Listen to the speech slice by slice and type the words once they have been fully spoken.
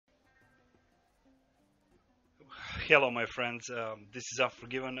Hello, my friends. This is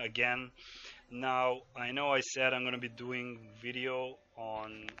Unforgiven again. Now, I know I said I'm going to be doing video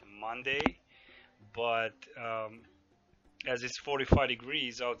on Monday, but as it's 45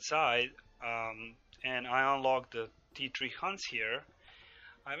 degrees outside and I unlocked the T3 hunts here,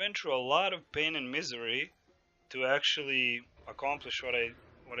 I went through a lot of pain and misery to actually accomplish what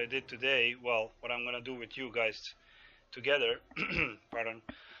I did today. Well, what I'm going to do with you guys together. Pardon.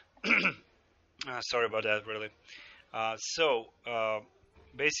 Sorry about that, really. So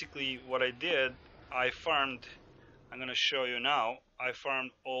basically what I did, I farmed, I'm going to show you now, I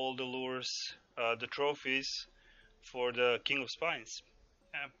farmed all the lures, the trophies for the King of Spines.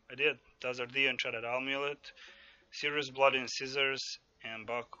 Yeah, I did. Tazardia Enchanted Amulet, Sirius Blood and Scissors, and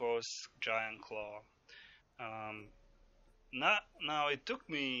Bakos Giant Claw. Um, now it took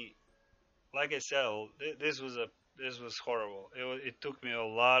me, like I said, this was horrible. It took me a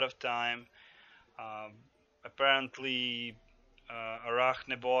lot of time. Um, Apparently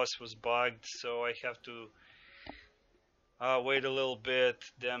Arachne boss was bugged, so I have to wait a little bit,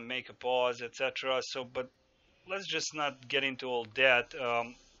 then make a pause, etc. So, but let's just not get into all that.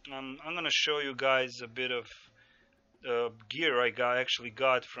 I'm gonna show you guys a bit of gear I actually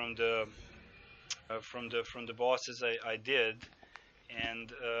got from the bosses I did,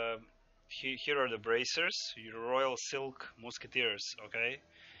 and here are the bracers, your Royal Silk Musketeers. Okay.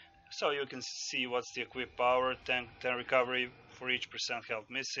 So you can see what's the equipped power, 10 recovery for each percent health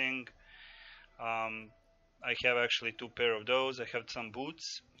missing. I have actually 2 pair of those. I have some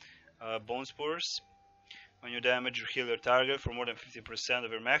boots, bone spurs. When you damage or heal your target for more than 50%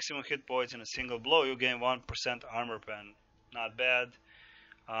 of your maximum hit points in a single blow, you gain 1% armor pen. Not bad.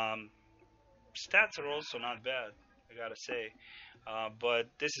 Stats are also not bad, I gotta say. But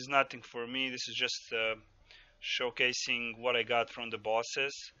this is nothing for me. This is just showcasing what I got from the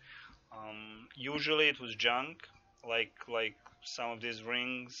bosses. Usually it was junk, like some of these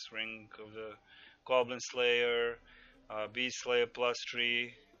rings, ring of the Goblin Slayer, Beast Slayer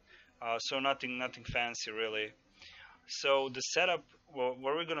 +3. So nothing fancy really. So the setup, what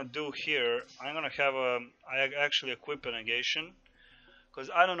we're gonna do here, I'm gonna have I actually equip a negation, because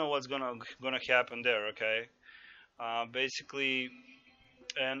I don't know what's gonna happen there. Okay, basically,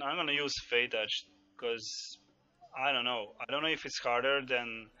 and I'm gonna use Fate Touch because I don't know. I don't know if it's harder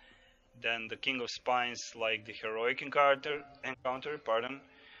than the King of Spines, like the heroic encounter, pardon.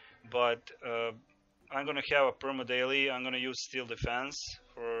 But I'm gonna have a perma daily. I'm gonna use Steel Defense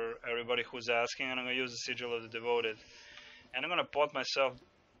for everybody who's asking, and I'm gonna use the Sigil of the Devoted, and I'm gonna pot myself,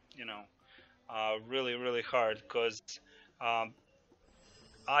 you know, really hard, because um,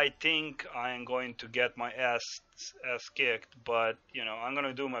 I think I am going to get my ass kicked, but I'm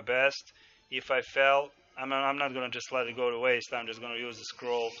gonna do my best. If I fail, I'm not gonna just let it go to waste. I'm just gonna use the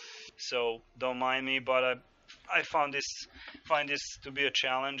scroll. So don't mind me, but I find this to be a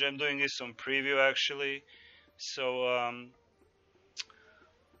challenge. I'm doing this on preview actually. So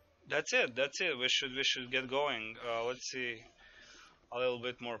that's it. We should get going. Let's see, a little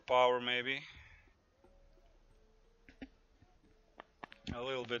bit more power maybe. A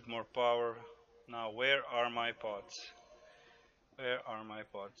little bit more power. Now where are my pots? Where are my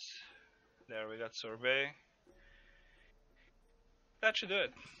pots? There, we got Sorbet. That should do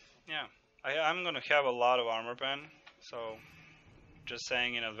it. Yeah. I'm gonna have a lot of armor pen, so just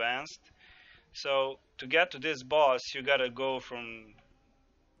saying in advance. So to get to this boss, you gotta go from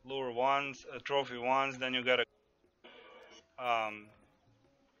lure ones, trophy ones, then you gotta um,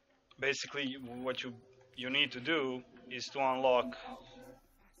 basically what you need to do is to unlock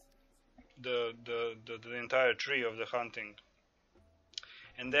the entire tree of the hunting,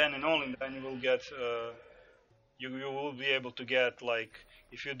 and then and only then you will get you will be able to get, like,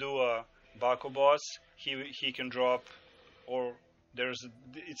 if you do a Baku boss, he can drop, or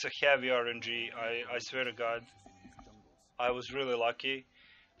it's a heavy RNG. I swear to God, I was really lucky.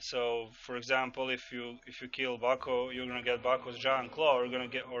 So for example, if you kill Baku, you're gonna get Baku's Giant Claw, or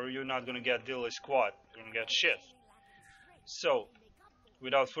you're not gonna get Dilly Squat. You're gonna get shit. So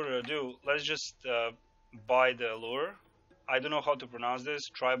without further ado, let's just buy the lure. I don't know how to pronounce this.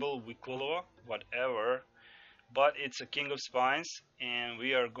 Tribal Yklwa, whatever. But it's a King of Spines, and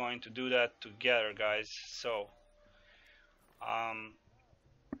we are going to do that together, guys. So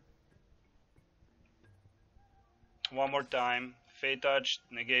one more time, Fate Touch,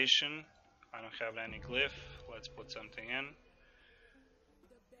 Negation. I don't have any glyph. Let's put something in.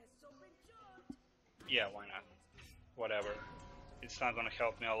 Yeah, why not? Whatever. It's not gonna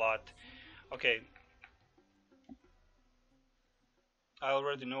help me a lot. Okay. I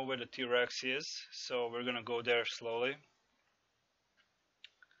already know where the T-Rex is, so we're gonna go there slowly.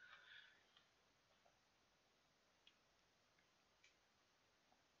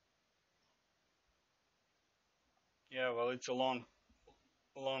 Yeah, well, it's a long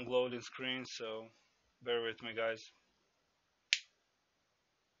loading screen, so bear with me, guys.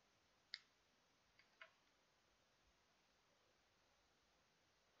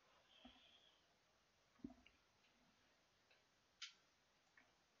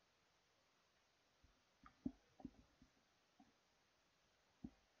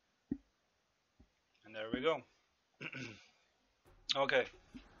 And there we go. Okay,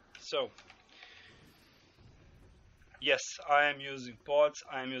 so yes, I am using pots.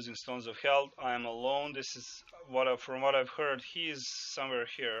 I am using stones of health. I am alone. This is from what I've heard. He is somewhere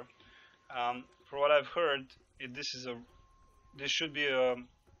here. From what I've heard, this should be a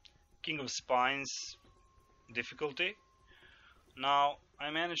King of Spines difficulty. Now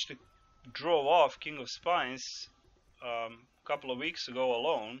I managed to draw off King of Spines a couple of weeks ago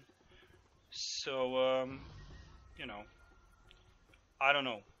alone. So you know, I don't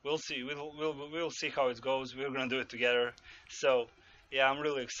know. We'll see. We'll see how it goes. We're gonna do it together. So yeah, I'm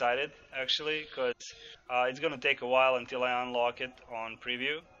really excited actually because it's gonna take a while until I unlock it on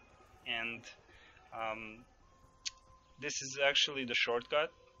preview, and um, this is actually the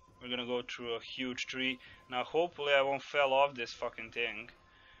shortcut. We're gonna go through a huge tree. Now hopefully I won't fall off this fucking thing.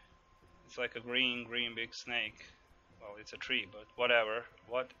 It's like a green big snake. Well, it's a tree, but whatever.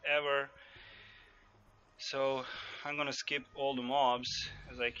 So I'm gonna skip all the mobs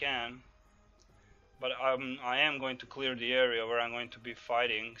as I can, but I am going to clear the area where I'm going to be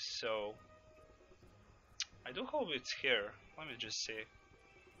fighting. So I do hope it's here. Let me just see.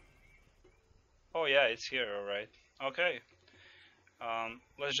 Oh yeah, it's here. All right. Okay.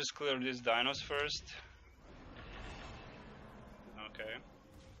 Let's just clear these dinos first. Okay.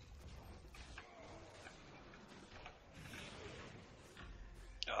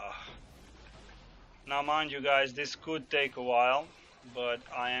 Now, mind you guys, this could take a while, but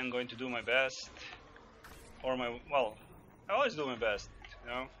I am going to do my best. Well, I always do my best,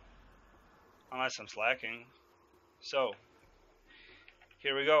 unless I'm slacking. So,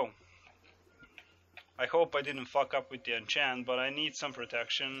 here we go. I hope I didn't fuck up with the enchant, but I need some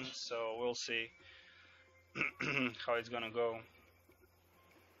protection, so we'll see how it's gonna go.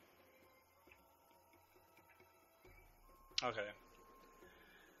 Okay.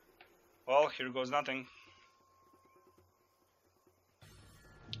 Well, here goes nothing.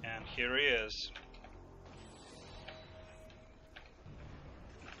 And here he is.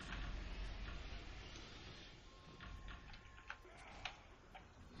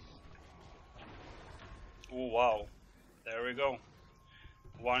 Oh wow. There we go.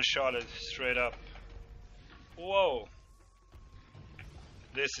 One-shotted straight up. Whoa.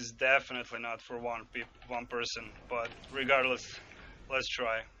 This is definitely not for one person, but regardless, let's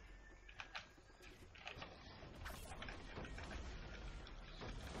try.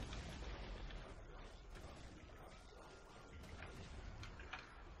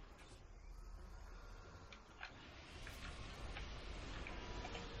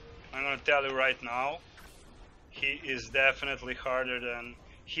 I'm gonna tell you right now, he is definitely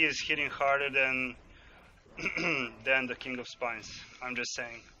he is hitting harder than than the King of Spines. I'm just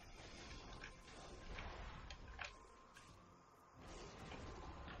saying.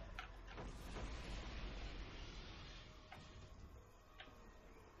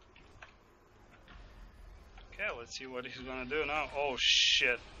 Okay, let's see what he's gonna do now. Oh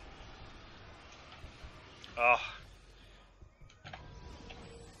shit. Ah.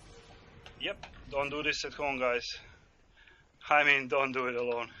 Yep, don't do this at home, guys. I mean, don't do it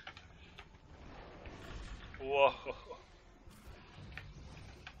alone. Whoa.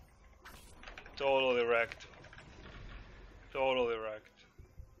 Totally wrecked. Totally wrecked.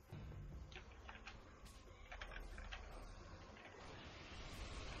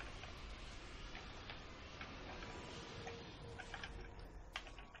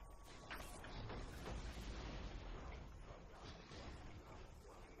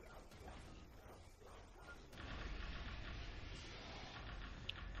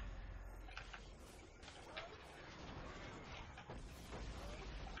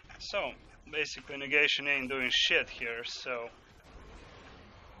 So, basically negation ain't doing shit here, so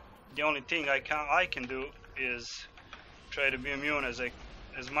the only thing I can do is try to be immune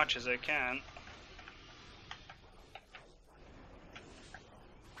as much as I can.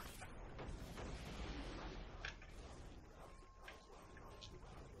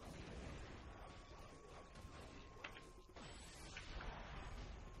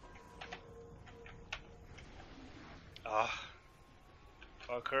 Ah,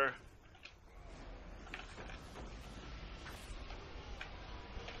 fucker.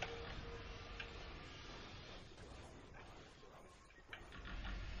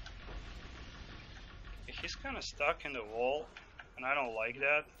 He's kind of stuck in the wall, and I don't like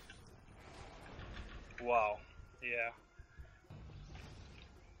that. Wow. Yeah.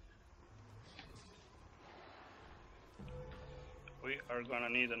 We are gonna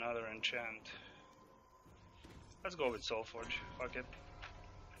need another enchant. Let's go with Soulforge. Fuck it.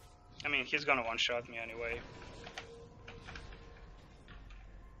 I mean, he's gonna one-shot me anyway.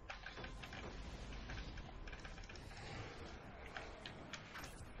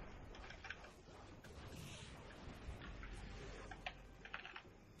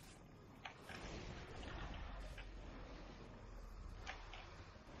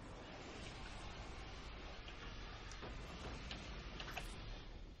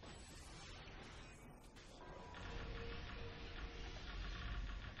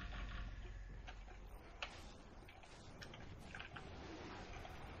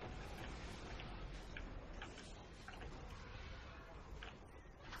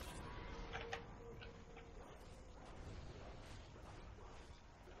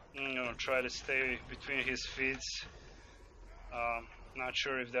 I'm gonna try to stay between his feet. Not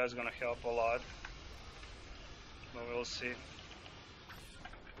sure if that's gonna help a lot, but we'll see.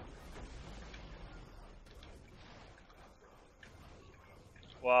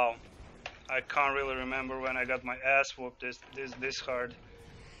 Wow, I can't really remember when I got my ass whooped this hard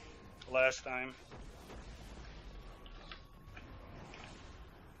last time.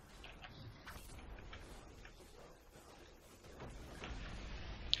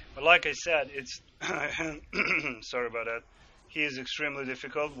 But like I said, it's sorry about that. He is extremely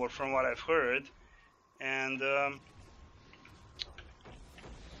difficult, from what I've heard, and okay,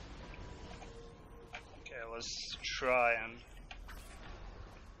 let's try and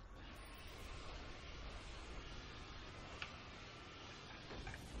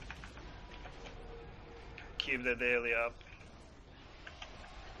keep the daily up.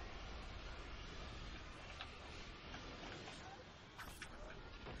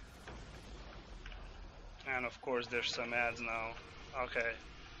 And of course there's some ads now. Okay.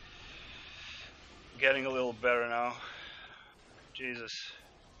 Getting a little better now. Jesus.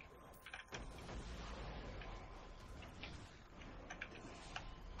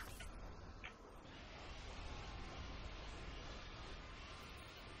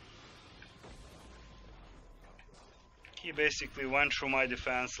 He basically went through my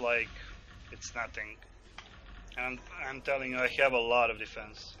defense like it's nothing. And I'm telling you, I have a lot of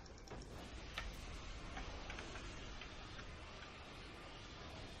defense.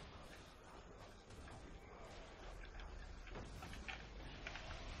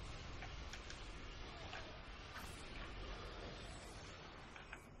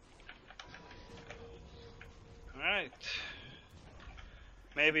 Alright.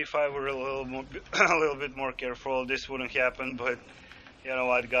 Maybe if I were a little bit more careful, this wouldn't happen, but you know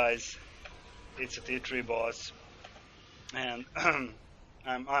what, guys? It's a T3 boss. And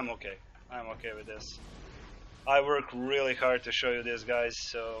I'm okay. I'm okay with this. I work really hard to show you this, guys,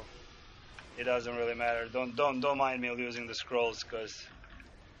 so it doesn't really matter. Don't mind me losing the scrolls, because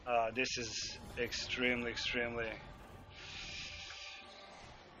this is extremely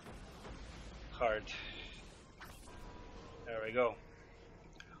hard. There we go.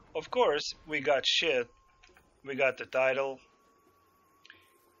 Of course, we got shit. We got the title,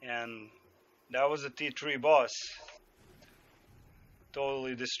 and that was a T3 boss.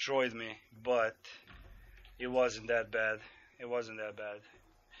 Totally destroyed me, but it wasn't that bad. It wasn't that bad,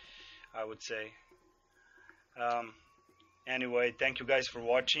 I would say. Anyway, thank you guys for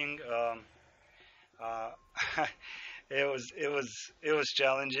watching. It was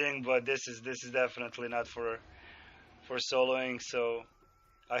challenging, but this is definitely not for soloing, so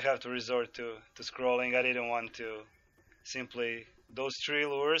I have to resort to scrolling. I didn't want to simply. Those 3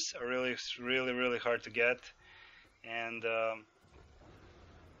 lures are really hard to get, and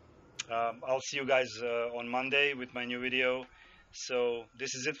I'll see you guys on Monday with my new video. So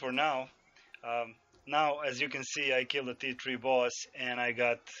this is it for now. Now, as you can see, I killed a T3 boss and I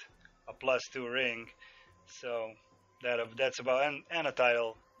got a +2 ring. So that's about, and a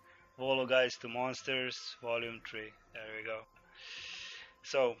title. Volo Guides to Monsters, Volume 3. There we go.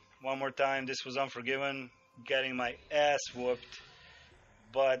 So, one more time, this was Unforgiven, getting my ass whooped,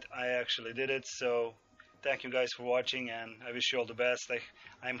 but I actually did it. So, thank you guys for watching, and I wish you all the best.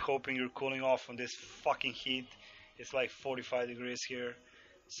 I'm hoping you're cooling off on this fucking heat. It's like 45 degrees here.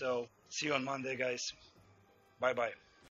 So, see you on Monday, guys. Bye-bye.